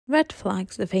Red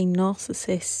flags of a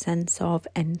narcissist's sense of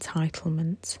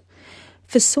entitlement.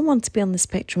 For someone to be on the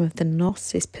spectrum of the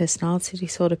narcissist personality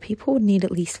disorder, people would need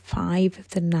at least 5 of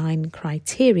the 9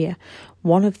 criteria,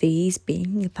 one of these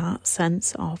being that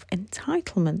sense of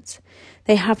entitlement.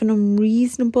 They have an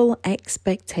unreasonable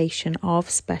expectation of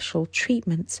special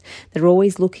treatment. They're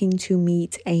always looking to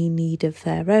meet a need of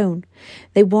their own.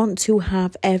 They want to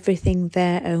have everything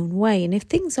their own way, and if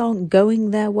things aren't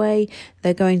going their way,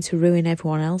 they're going to ruin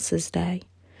everyone else's day.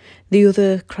 The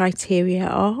other criteria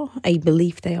are a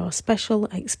belief they are special,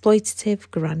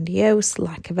 exploitative, grandiose,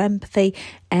 lack of empathy,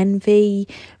 envy,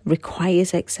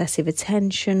 requires excessive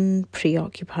attention,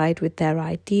 preoccupied with their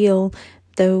ideal,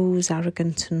 those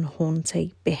arrogant and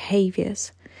haughty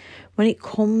behaviours. When it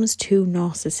comes to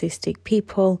narcissistic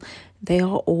people, they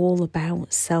are all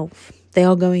about self. They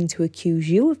are going to accuse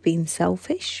you of being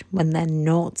selfish when they're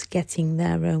not getting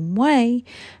their own way.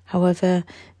 However,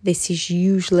 this is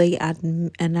usually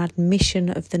an admission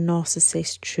of the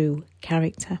narcissist's true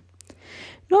character.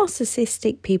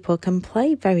 Narcissistic people can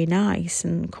play very nice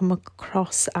and come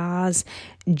across as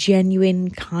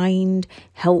genuine, kind,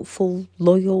 helpful,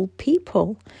 loyal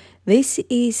people. This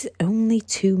is only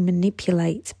to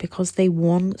manipulate because they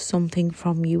want something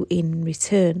from you in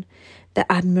return. The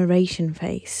admiration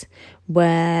face,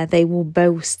 where they will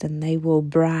boast and they will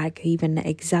brag, even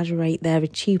exaggerate their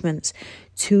achievements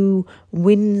to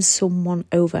win someone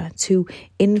over, to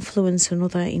influence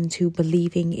another into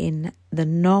believing in the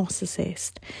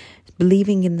narcissist,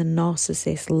 believing in the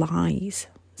narcissist's lies.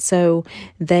 So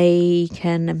they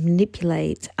can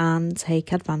manipulate and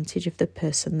take advantage of the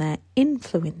person they're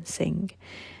influencing.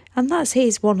 And that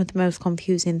is one of the most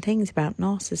confusing things about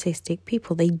narcissistic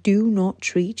people. They do not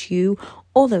treat you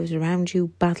or those around you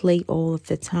badly all of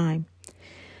the time.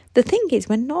 The thing is,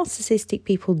 when narcissistic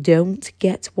people don't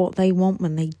get what they want,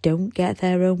 when they don't get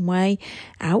their own way,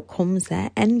 out comes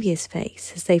their envious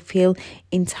face as they feel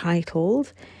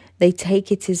entitled. They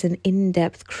take it as an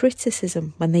in-depth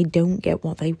criticism when they don't get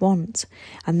what they want,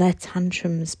 and their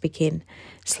tantrums begin,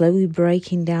 slowly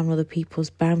breaking down other people's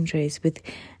boundaries with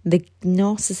the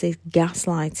narcissist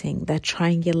gaslighting, their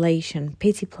triangulation,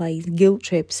 pity plays, guilt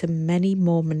trips, and many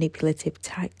more manipulative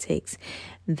tactics.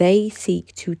 They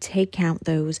seek to take out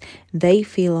those they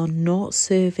feel are not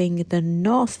serving the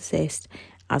narcissist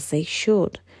as they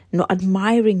should, not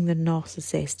admiring the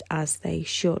narcissist as they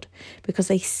should, because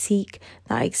they seek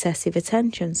that excessive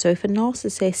attention. So if a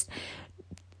narcissist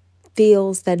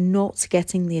feels they're not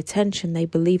getting the attention they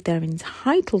believe they're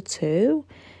entitled to,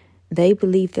 they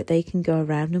believe that they can go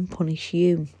around and punish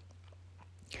you.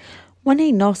 When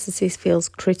a narcissist feels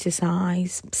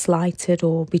criticised, slighted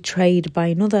or betrayed by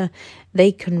another,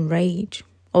 they can rage,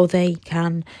 or they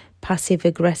can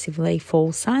passive-aggressively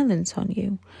fall silent on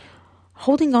you.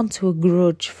 Holding on to a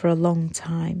grudge for a long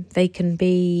time, they can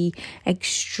be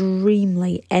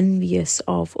extremely envious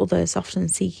of others, often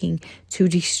seeking to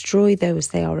destroy those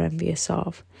they are envious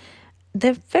of.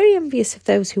 They're very envious of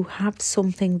those who have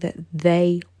something that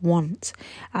they want,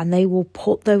 and they will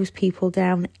put those people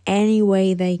down any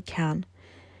way they can.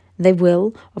 They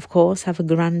will, of course, have a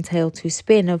grand tale to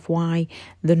spin of why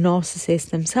the narcissists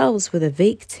themselves were the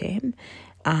victim,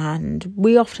 and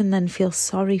we often then feel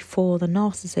sorry for the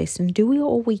narcissist and do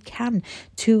all we can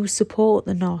to support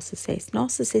the narcissist.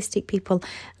 Narcissistic people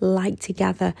like to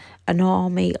gather an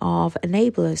army of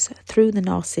enablers through the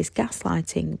narcissist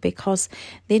gaslighting because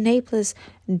the enablers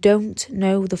don't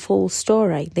know the full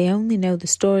story. They only know the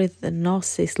story that the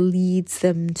narcissist leads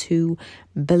them to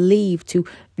believe, to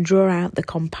draw out the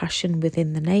compassion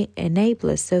within the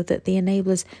enablers so that the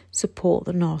enablers support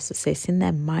the narcissist in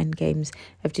their mind games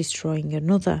of destroying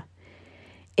another.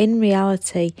 In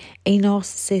reality, a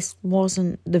narcissist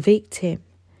wasn't the victim.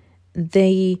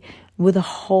 They're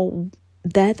the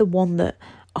one that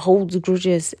holds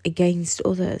grudges against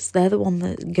others. They're the one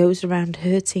that goes around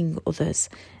hurting others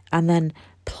and then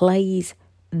plays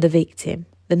the victim.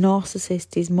 The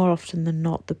narcissist is more often than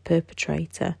not the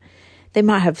perpetrator. They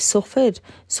might have suffered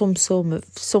some form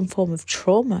of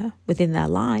trauma within their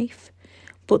life,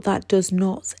 but that does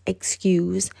not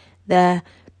excuse their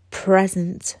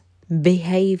present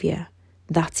behaviour.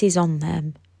 That is on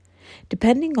them.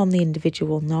 Depending on the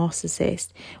individual narcissist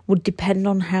would depend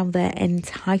on how their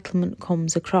entitlement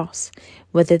comes across,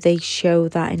 whether they show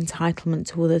that entitlement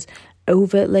to others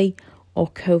overtly or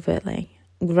covertly,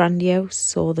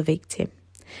 grandiose or the victim.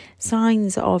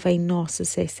 Signs of a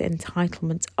narcissist's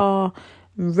entitlement are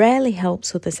rarely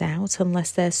helps others out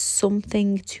unless there's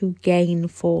something to gain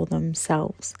for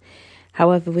themselves.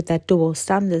 However, with their double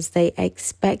standards, they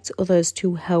expect others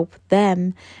to help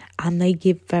them and they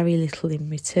give very little in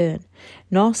return.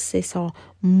 Narcissists are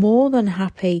more than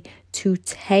happy to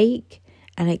take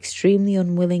and extremely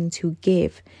unwilling to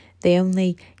give. They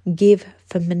only give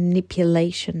for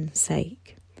manipulation's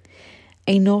sake.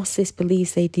 A narcissist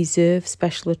believes they deserve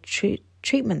special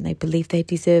treatment. They believe they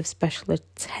deserve special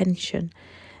attention.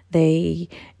 They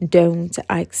don't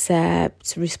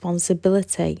accept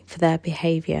responsibility for their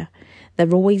behaviour.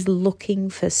 They're always looking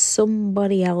for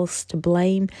somebody else to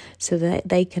blame so that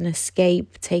they can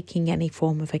escape taking any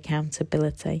form of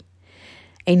accountability.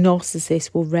 A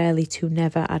narcissist will rarely to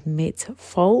never admit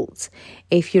fault.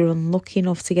 If you're unlucky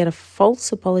enough to get a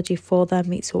false apology for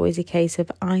them, it's always a case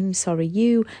of I'm sorry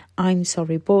you, I'm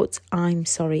sorry but, I'm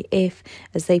sorry if,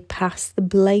 as they pass the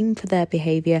blame for their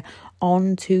behaviour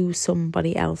on to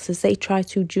somebody else, as they try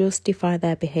to justify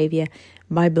their behaviour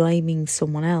by blaming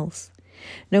someone else.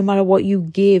 No matter what you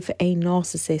give a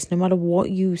narcissist, no matter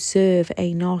what you serve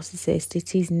a narcissist,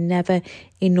 it is never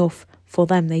enough for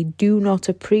them. They do not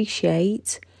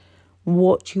appreciate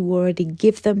what you already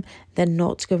give them. They're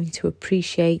not going to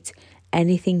appreciate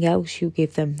anything else you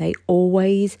give them. They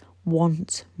always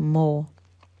want more.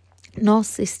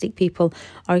 Narcissistic people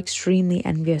are extremely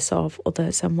envious of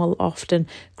others and will often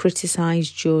criticise,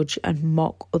 judge and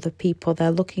mock other people. They're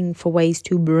looking for ways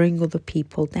to bring other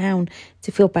people down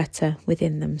to feel better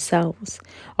within themselves,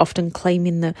 often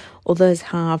claiming that others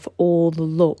have all the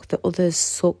luck, that others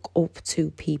suck up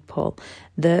to people,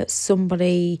 that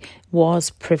somebody was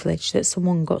privileged, that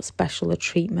someone got special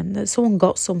treatment, that someone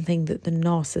got something that the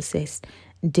narcissist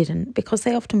didn't, because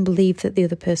they often believe that the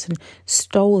other person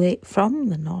stole it from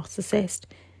the narcissist.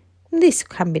 This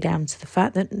can be down to the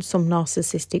fact that some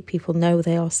narcissistic people know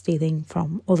they are stealing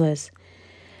from others.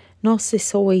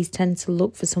 Narcissists always tend to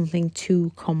look for something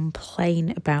to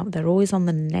complain about. They're always on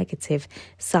the negative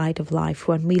side of life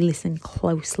when we listen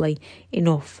closely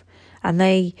enough. And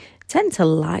they tend to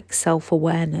lack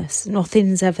self-awareness.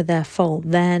 Nothing's ever their fault.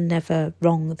 They're never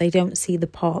wrong. They don't see the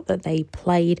part that they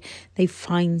played. They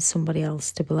find somebody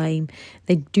else to blame.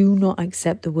 They do not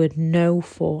accept the word no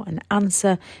for an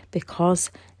answer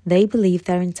because they believe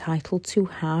they're entitled to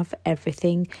have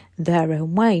everything their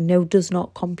own way. No does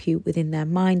not compute within their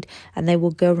mind, and they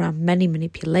will go around many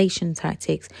manipulation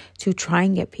tactics to try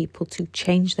and get people to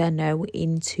change their no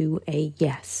into a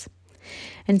yes.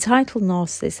 Entitled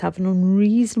narcissists have an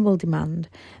unreasonable demand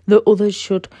that others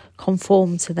should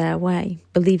conform to their way,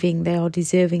 believing they are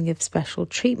deserving of special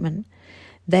treatment.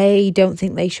 They don't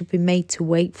think they should be made to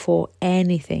wait for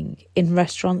anything. In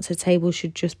restaurants, a table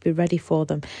should just be ready for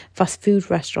them. Fast food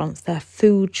restaurants, their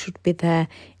food should be there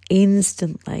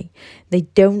instantly. They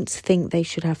don't think they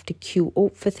should have to queue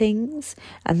up for things,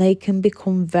 and they can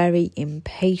become very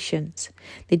impatient.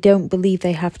 They don't believe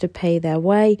they have to pay their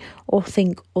way or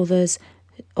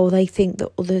they think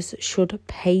that others should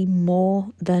pay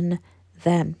more than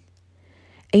them.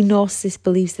 A narcissist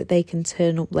believes that they can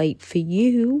turn up late for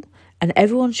you, and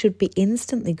everyone should be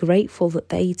instantly grateful that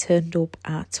they turned up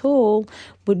at all,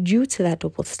 but due to their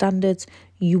double standards,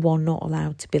 you are not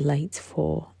allowed to be late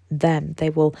for them. They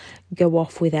will go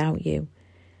off without you.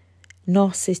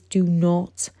 Narcissists do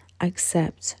not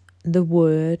accept the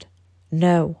word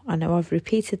no. I know I've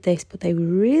repeated this, but they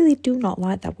really do not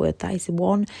like that word. That is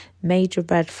one major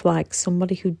red flag.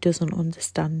 Somebody who doesn't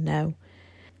understand no.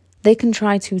 They can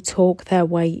try to talk their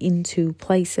way into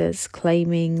places,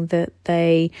 claiming that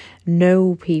they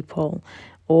know people,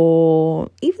 or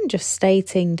even just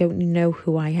stating, don't you know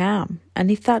who I am? And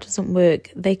if that doesn't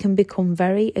work, they can become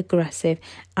very aggressive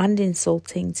and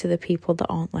insulting to the people that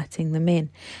aren't letting them in.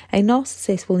 A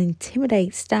narcissist will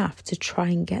intimidate staff to try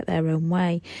and get their own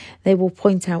way. They will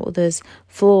point out others'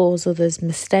 flaws, others'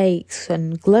 mistakes,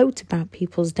 and gloat about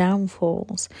people's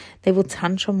downfalls. They will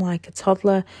tantrum like a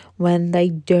toddler when they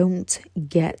don't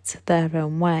get their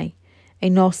own way. A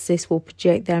narcissist will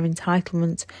project their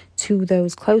entitlement to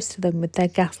those close to them with their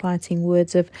gaslighting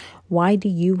words of, why do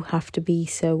you have to be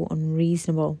so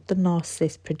unreasonable? The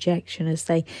narcissist projection, as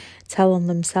they tell on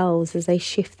themselves, as they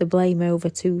shift the blame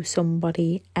over to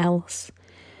somebody else.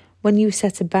 When you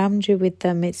set a boundary with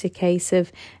them, it's a case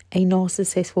of a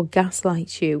narcissist will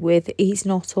gaslight you with, it's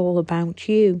not all about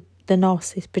you. The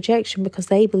narcissist projection, because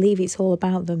they believe it's all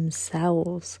about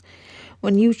themselves.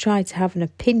 When you try to have an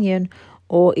opinion,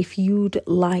 or if you'd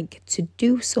like to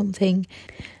do something,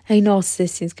 a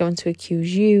narcissist is going to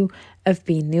accuse you of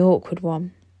being the awkward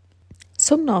one.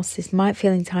 Some narcissists might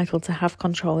feel entitled to have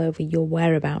control over your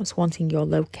whereabouts, wanting your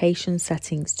location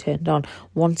settings turned on,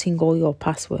 wanting all your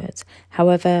passwords.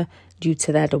 However, Due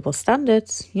to their double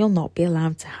standards, you'll not be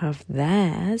allowed to have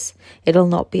theirs. It'll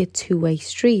not be a two-way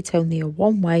street, only a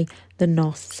one-way, the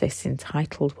narcissist's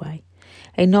entitled way.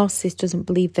 A narcissist doesn't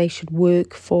believe they should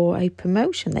work for a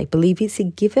promotion. They believe it's a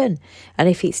given. And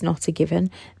if it's not a given,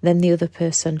 then the other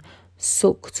person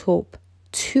sucked up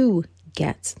to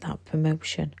get that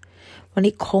promotion. When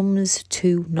it comes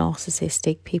to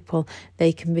narcissistic people,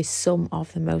 they can be some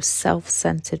of the most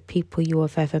self-centered people you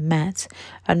have ever met,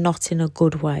 and not in a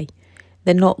good way.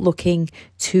 They're not looking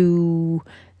to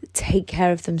take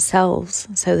care of themselves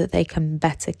so that they can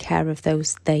better care of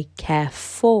those they care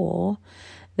for.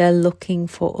 They're looking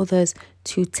for others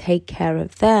to take care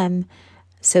of them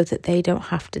so that they don't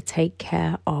have to take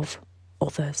care of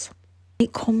others. When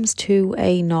it comes to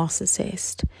a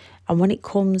narcissist, and when it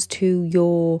comes to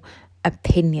your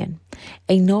opinion,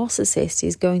 a narcissist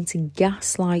is going to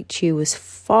gaslight you as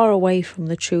far away from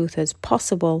the truth as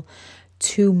possible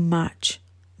to match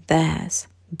theirs.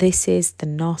 This is the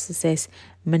narcissist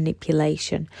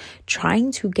manipulation.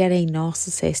 Trying to get a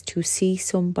narcissist to see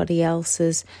somebody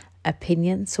else's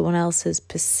opinion, someone else's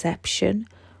perception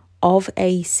of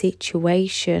a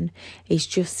situation is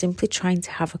just simply trying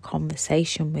to have a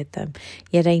conversation with them.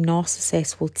 Yet a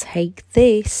narcissist will take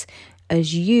this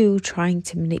as you trying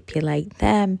to manipulate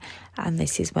them, and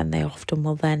this is when they often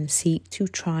will then seek to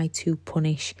try to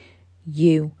punish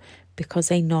you, because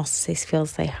a narcissist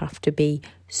feels they have to be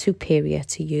superior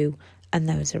to you and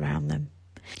those around them.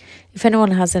 If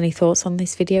anyone has any thoughts on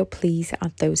this video, please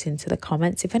add those into the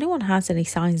comments. If anyone has any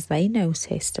signs they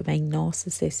noticed of a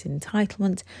narcissist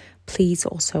entitlement, please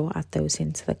also add those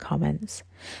into the comments.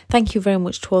 Thank you very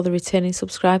much to all the returning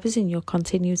subscribers and your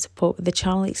continued support with the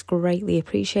channel. It's greatly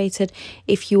appreciated.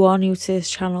 If you are new to this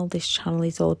channel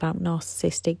is all about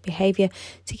narcissistic behaviour,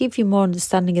 to give you more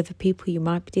understanding of the people you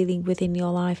might be dealing with in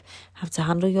your life, how to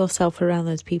handle yourself around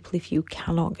those people if you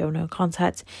cannot go no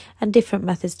contact, and different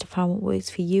methods to find what works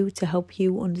for you to help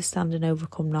you understand and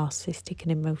overcome narcissistic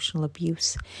and emotional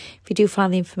abuse. If you do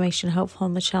find the information helpful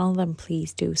on the channel, then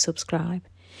please do subscribe.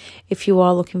 If you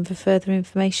are looking for further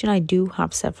information, I do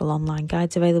have several online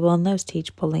guides available, and those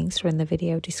teachable links are in the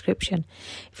video description.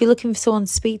 If you're looking for someone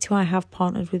to speak to, I have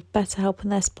partnered with BetterHelp,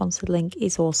 and their sponsored link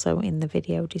is also in the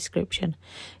video description.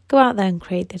 Go out there and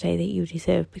create the day that you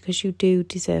deserve, because you do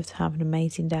deserve to have an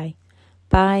amazing day.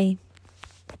 Bye.